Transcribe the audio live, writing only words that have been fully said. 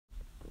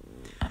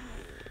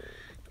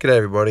G'day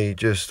everybody,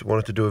 just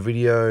wanted to do a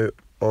video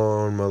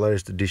on my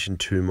latest addition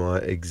to my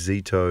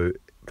Ozito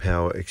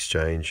power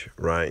exchange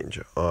range.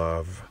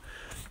 I've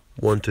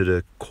wanted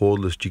a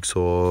cordless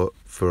jigsaw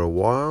for a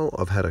while.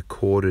 I've had a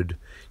corded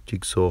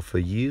jigsaw for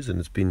years and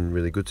it's been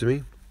really good to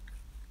me.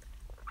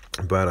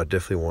 But I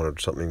definitely wanted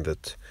something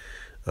that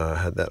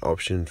had that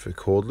option for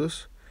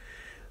cordless.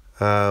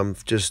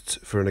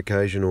 Just for an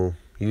occasional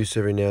use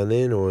every now and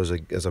then, or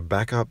as a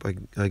backup,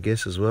 I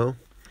guess, as well.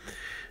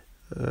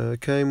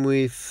 Came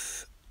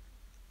with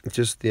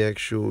just the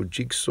actual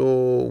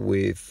jigsaw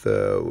with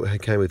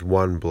came with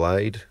one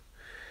blade.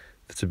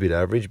 That's a bit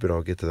average, but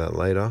I'll get to that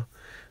later.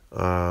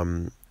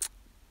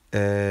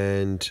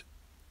 And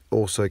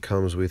also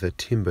comes with a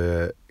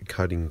timber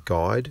cutting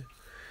guide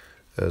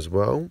as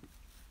well.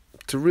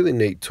 It's a really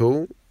neat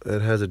tool.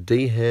 It has a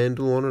D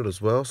handle on it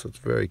as well, so it's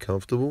very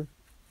comfortable.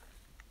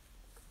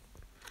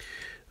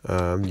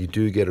 You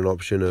do get an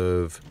option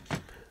of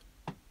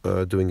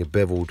doing a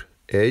beveled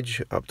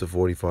edge up to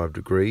 45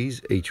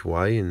 degrees each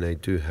way, and they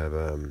do have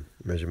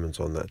measurements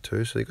on that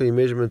too. So you've got your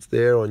measurements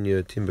there on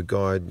your timber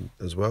guide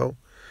as well,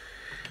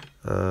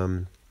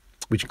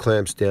 which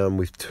clamps down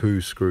with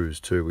 2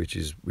 screws too, which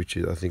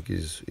I think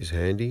is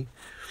handy.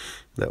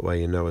 That way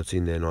you know it's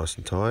in there nice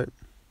and tight.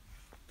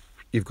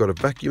 You've got a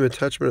vacuum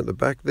attachment at the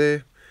back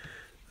there,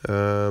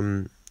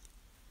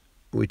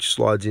 which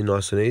slides in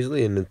nice and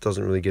easily, and it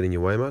doesn't really get in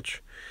your way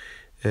much.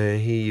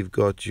 And here you've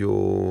got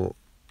your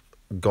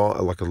guide,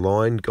 like a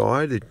line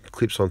guide. It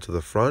clips onto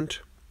the front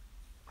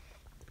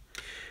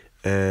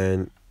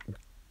and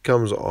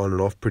comes on and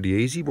off pretty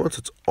easy. Once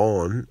it's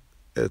on,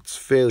 it's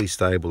fairly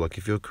stable. Like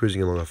if you're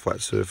cruising along a flat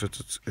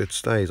surface, it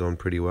stays on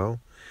pretty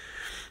well.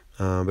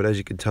 But as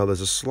you can tell, there's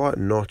a slight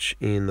notch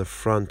in the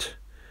front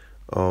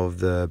of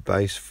the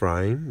base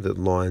frame that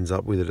lines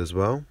up with it as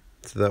well.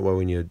 So that way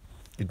when you're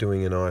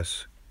doing a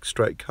nice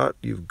straight cut,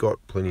 you've got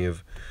plenty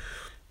of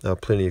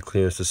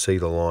clearance to see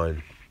the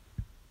line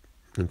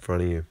in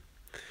front of you.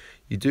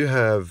 You do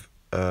have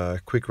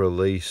a quick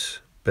release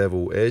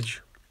bevel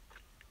edge.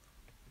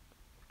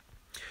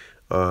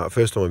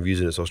 First time I'm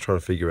using it, so I was trying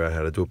to figure out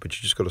how to do it, but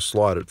you just got to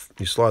slide it.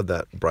 You slide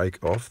that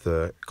brake off,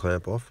 the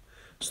clamp off,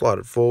 slide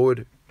it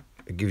forward.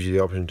 It gives you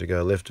the option to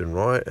go left and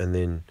right, and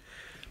then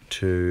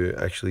to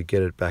actually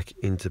get it back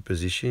into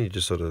position, you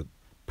just sort of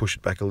push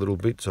it back a little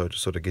bit so it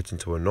just sort of gets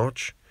into a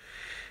notch,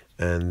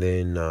 and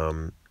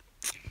then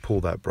pull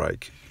that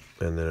brake,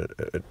 and then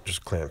it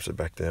just clamps it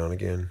back down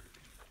again.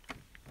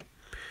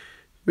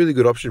 Really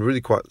good option,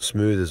 really quite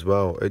smooth as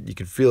well. You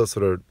can feel it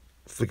sort of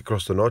flick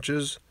across the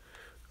notches,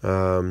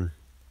 and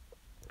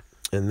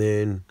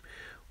then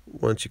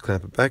once you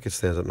clamp it back, it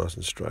stands up nice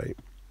and straight.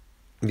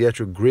 The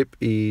actual grip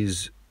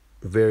is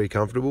very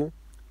comfortable,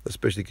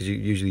 especially because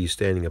you're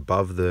standing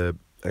above the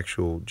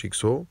actual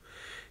jigsaw.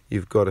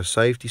 You've got a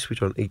safety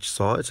switch on each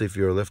side, so if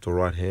you're left or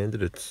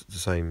right-handed, it's the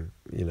same.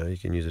 You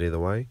can use it either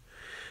way.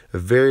 A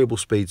variable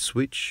speed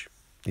switch.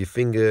 Your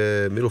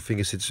middle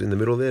finger sits in the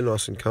middle there,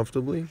 nice and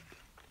comfortably.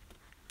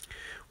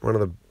 One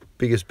of the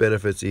biggest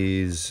benefits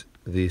is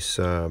this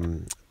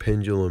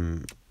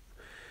pendulum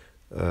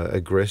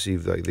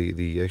aggressive, like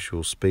the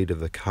actual speed of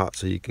the cut,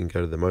 so you can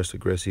go to the most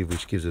aggressive,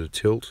 which gives it a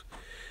tilt.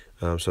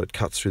 So it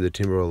cuts through the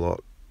timber a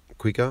lot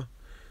quicker.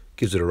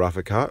 Gives it a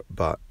rougher cut,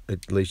 but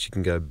at least you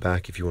can go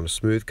back. If you want a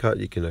smooth cut,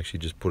 you can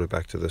actually just put it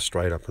back to the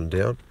straight up and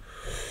down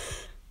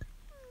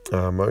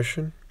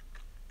motion.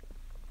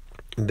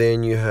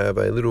 Then you have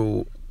a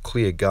little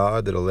clear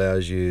guard that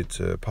allows you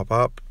to pop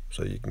up,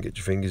 so you can get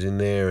your fingers in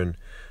there, and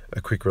a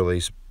quick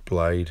release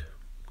blade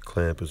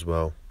clamp as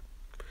well.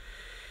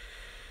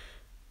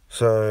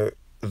 So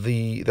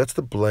that's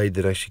the blade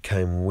that actually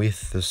came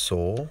with the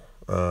saw.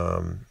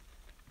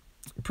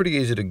 Pretty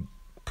easy to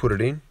put it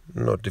in,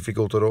 not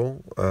difficult at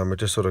all. It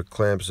just sort of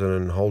clamps it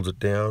and holds it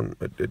down.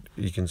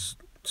 You can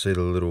see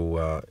the little,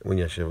 when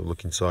you actually have a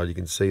look inside, you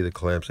can see the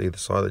clamps either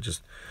side that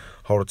just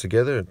hold it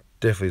together. It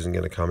definitely isn't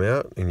going to come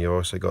out. And you've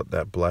also got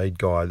that blade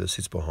guide that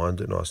sits behind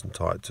it nice and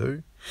tight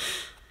too.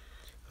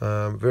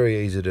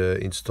 Very easy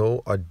to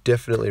install. I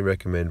definitely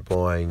recommend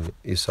buying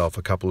yourself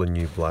a couple of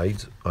new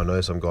blades. I know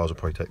some guys will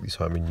probably take this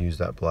home and use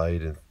that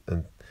blade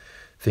and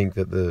think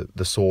that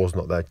the saw's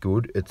not that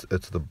good.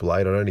 It's the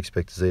blade. I don't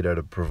expect Ozito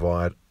to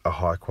provide a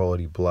high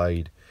quality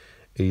blade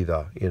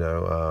either.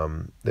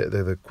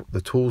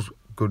 The tool's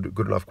good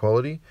enough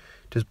quality.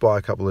 Just buy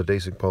a couple of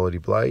decent quality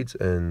blades,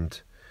 and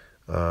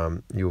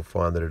you'll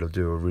find that it'll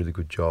do a really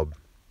good job.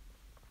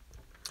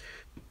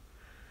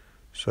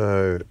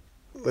 So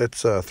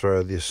let's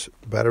throw this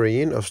battery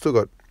in. I've just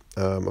got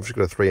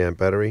a 3 amp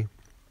battery.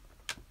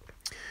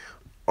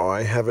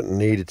 I haven't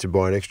needed to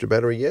buy an extra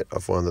battery yet. I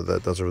find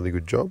that does a really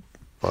good job.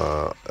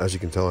 As you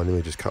can tell, I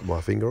nearly just cut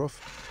my finger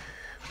off.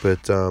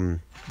 But the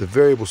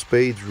variable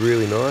speed's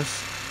really nice.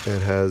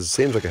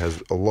 Seems like it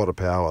has a lot of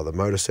power. The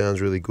motor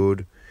sounds really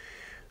good.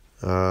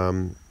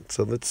 So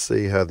let's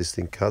see how this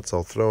thing cuts.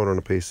 I'll throw it on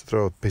a piece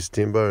of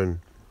timber, and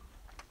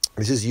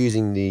this is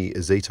using the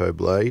Ozito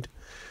blade.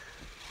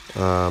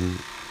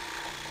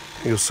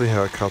 you'll see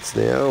how it cuts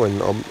now,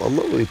 and I'm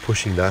not really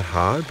pushing that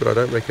hard, but I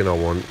don't reckon I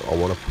want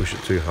to push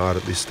it too hard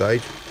at this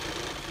stage.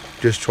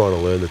 Just trying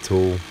to learn the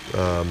tool,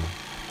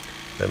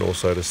 and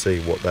also to see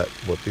what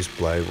this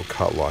blade will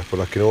cut like. But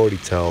I can already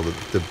tell that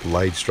the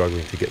blade's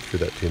struggling to get through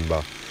that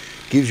timber.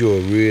 Gives you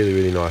a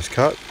really nice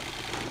cut.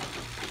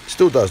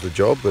 Still does the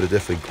job, but it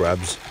definitely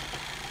grabs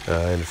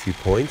in a few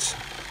points.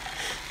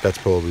 That's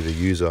probably the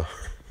user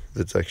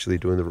that's actually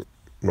doing the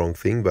wrong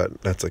thing,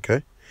 but that's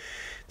okay.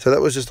 So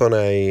that was just on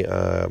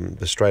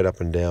the straight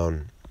up and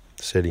down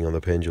setting on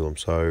the pendulum.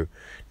 So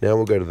now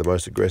we'll go to the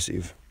most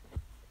aggressive.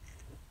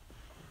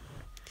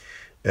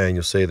 And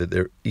you'll see that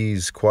there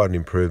is quite an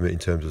improvement in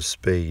terms of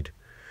speed.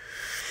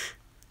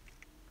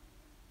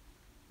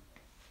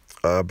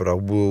 But I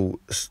will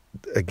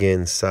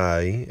again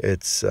say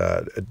it's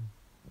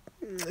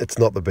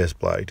not the best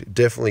blade.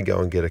 Definitely go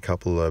and get a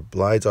couple of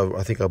blades.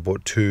 I think I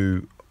bought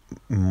 2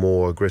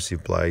 more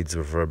aggressive blades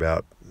for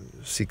about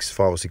 $5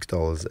 or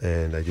 $6,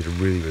 and they did a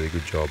really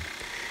good job.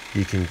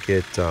 You can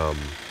get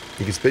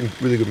you can spend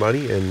really good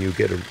money, and you'll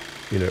get a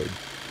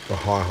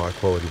high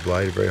quality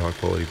blade, a very high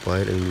quality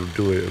blade, and it'll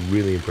do a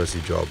really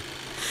impressive job.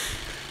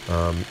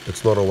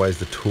 It's not always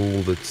the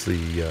tool that's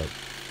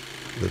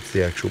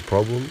the actual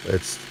problem.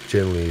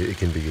 It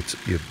can be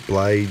your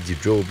blades, your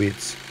drill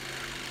bits,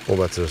 all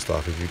that sort of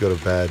stuff. If you've got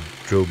a bad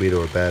drill bit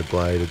or a bad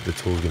blade, the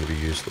tool's going to be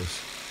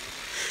useless.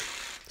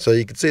 So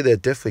you can see they're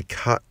definitely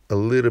cut a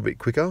little bit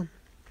quicker.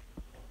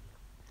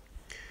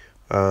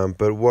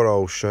 But what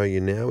I'll show you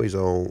now is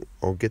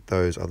I'll get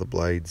those other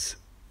blades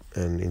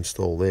and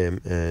install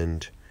them,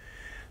 and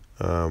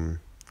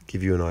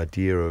give you an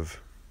idea of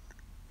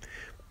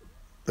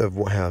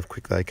how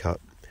quick they cut.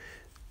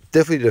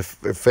 Definitely did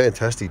a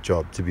fantastic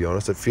job, to be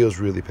honest. It feels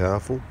really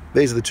powerful.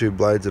 These are the 2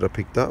 blades that I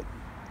picked up.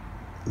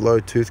 Low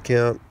tooth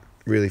count,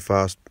 really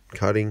fast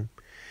cutting.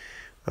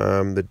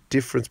 The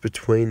difference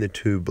between the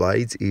 2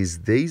 blades is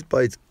these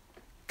blades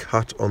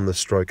cut on the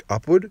stroke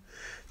upward.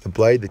 The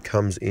blade that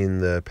comes in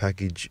the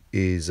package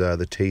is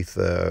the teeth,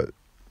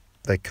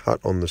 they cut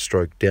on the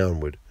stroke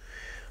downward.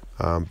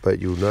 But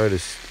you'll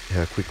notice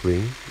how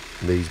quickly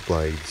these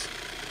blades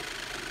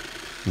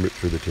rip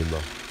through the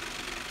timber.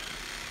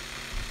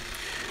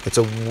 It's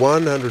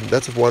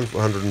that's a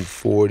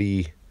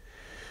 140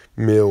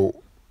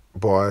 mil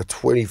by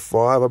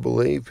 25, I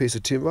believe, piece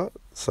of timber.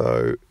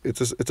 So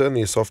it's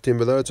only a soft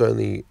timber though. It's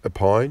only a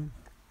pine.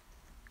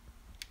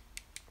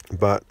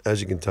 But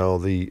as you can tell,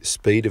 the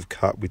speed of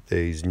cut with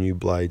these new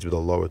blades with a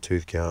lower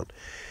tooth count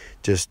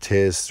just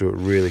tears through it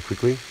really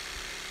quickly.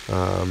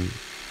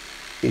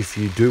 If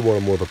you do want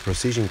a more of a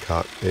precision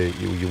cut,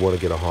 you want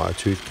to get a higher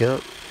tooth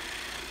count.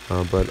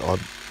 But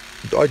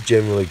I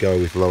generally go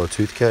with lower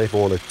tooth count. If I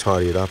want to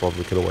tidy it up, I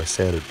can always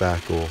sand it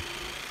back or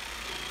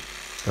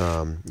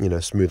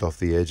smooth off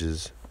the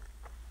edges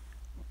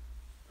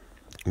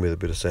with a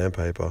bit of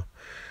sandpaper.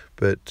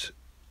 But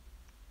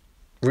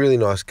really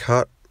nice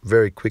cut,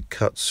 very quick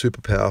cut,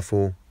 super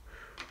powerful,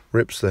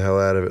 rips the hell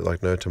out of it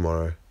like no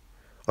tomorrow.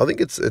 I think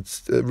it's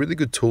a really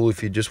good tool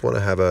if you just want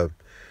to have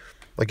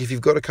if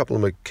you've got a couple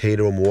of Makita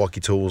or Milwaukee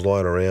tools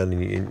lying around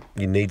and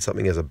you need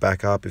something as a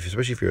backup,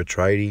 especially if you're a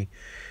tradie,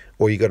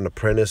 or you got an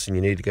apprentice and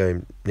you need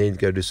to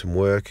go do some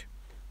work,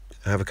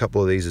 have a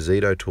couple of these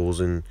Ozito tools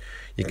and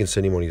you can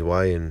send him on his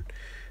way. And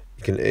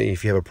you can,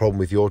 if you have a problem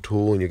with your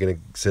tool and you're going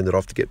to send it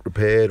off to get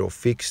repaired or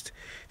fixed,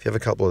 if you have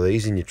a couple of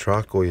these in your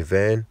truck or your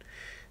van,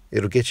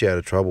 it'll get you out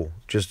of trouble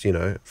just,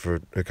 for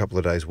a couple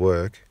of days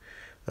work.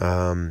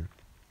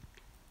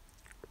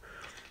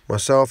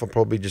 Myself, I'm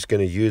probably just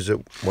going to use it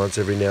once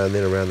every now and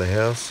then around the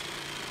house.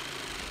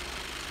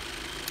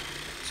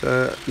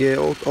 So yeah,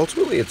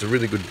 ultimately it's a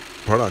really good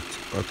product.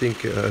 I think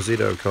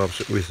Ozito have come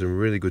up with some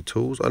really good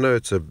tools. I know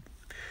it's an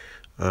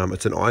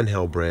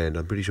Einhell brand.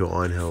 I'm pretty sure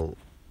Einhell,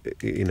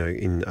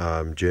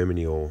 in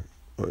Germany or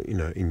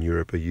in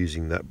Europe are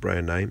using that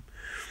brand name.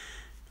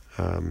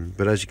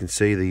 But as you can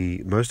see,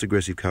 the most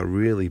aggressive cut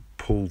really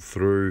pulled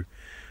through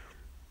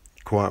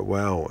quite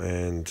well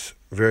and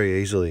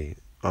very easily.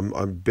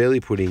 I'm barely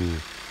putting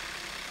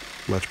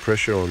much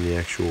pressure on the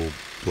actual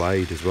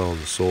blade as well, on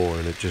the saw,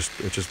 and it just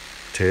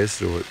tears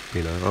through it.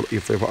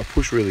 If I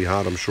push really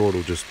hard, I'm sure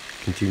it'll just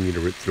continue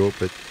to rip through it.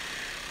 But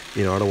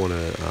I don't want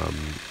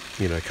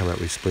to come out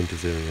with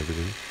splinters and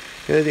everything.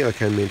 The only thing I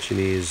can mention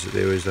is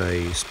there was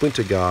a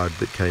splinter guard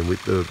that came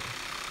with the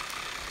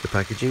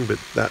packaging, but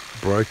that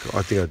broke.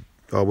 I think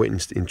I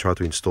went and tried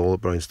to install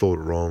it, but I installed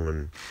it wrong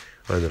and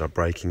I ended up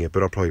breaking it.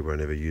 But I probably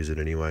won't ever use it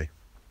anyway.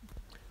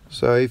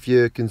 So if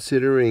you're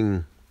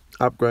considering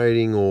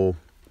upgrading or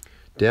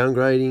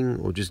downgrading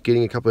or just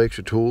getting a couple of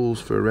extra tools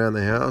for around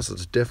the house,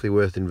 it's definitely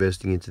worth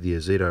investing into the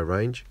Ozito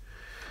range.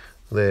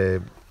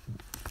 They're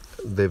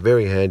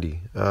very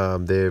handy.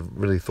 They've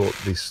really thought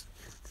this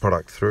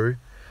product through.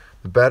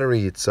 The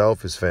battery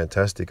itself is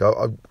fantastic.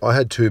 I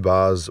had 2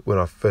 bars when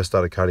I first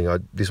started cutting.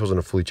 This wasn't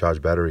a fully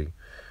charged battery.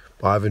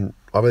 I've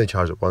only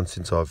charged it once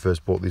since I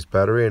first bought this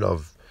battery, and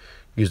I've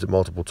used it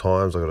multiple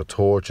times. I got a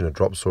torch and a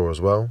drop saw as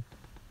well.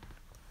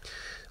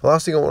 The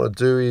last thing I want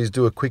to do is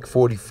do a quick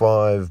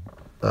 45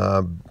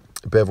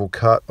 bevel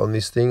cut on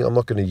this thing. I'm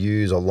not going to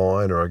use a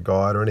line or a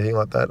guide or anything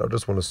like that. I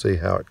just want to see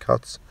how it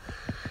cuts.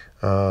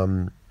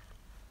 And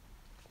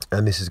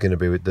this is going to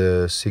be with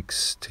the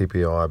 6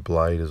 TPI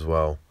blade as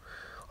well.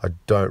 I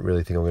don't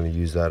really think I'm going to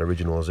use that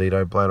original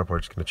Ozito blade. I'm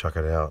probably just going to chuck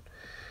it out.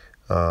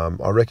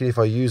 I reckon if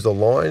I use the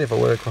line, if I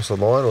went across the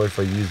line, or if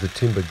I use the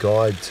timber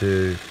guide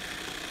to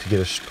get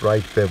a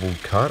straight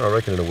beveled cut, I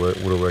reckon it would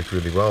have worked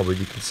really well. But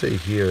you can see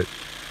here it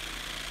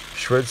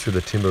shreds through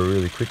the timber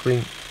really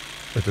quickly.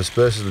 It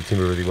disperses the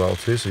timber really well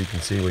too, so you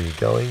can see where you're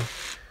going.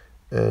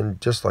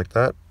 And just like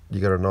that, you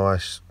got a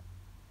nice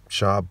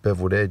sharp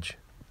beveled edge.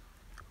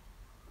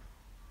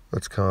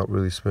 That's come up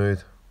really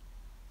smooth.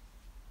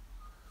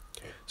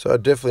 So I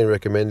definitely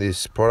recommend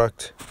this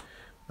product.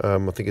 I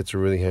think it's a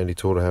really handy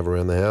tool to have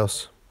around the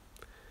house.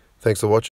 Thanks for watching.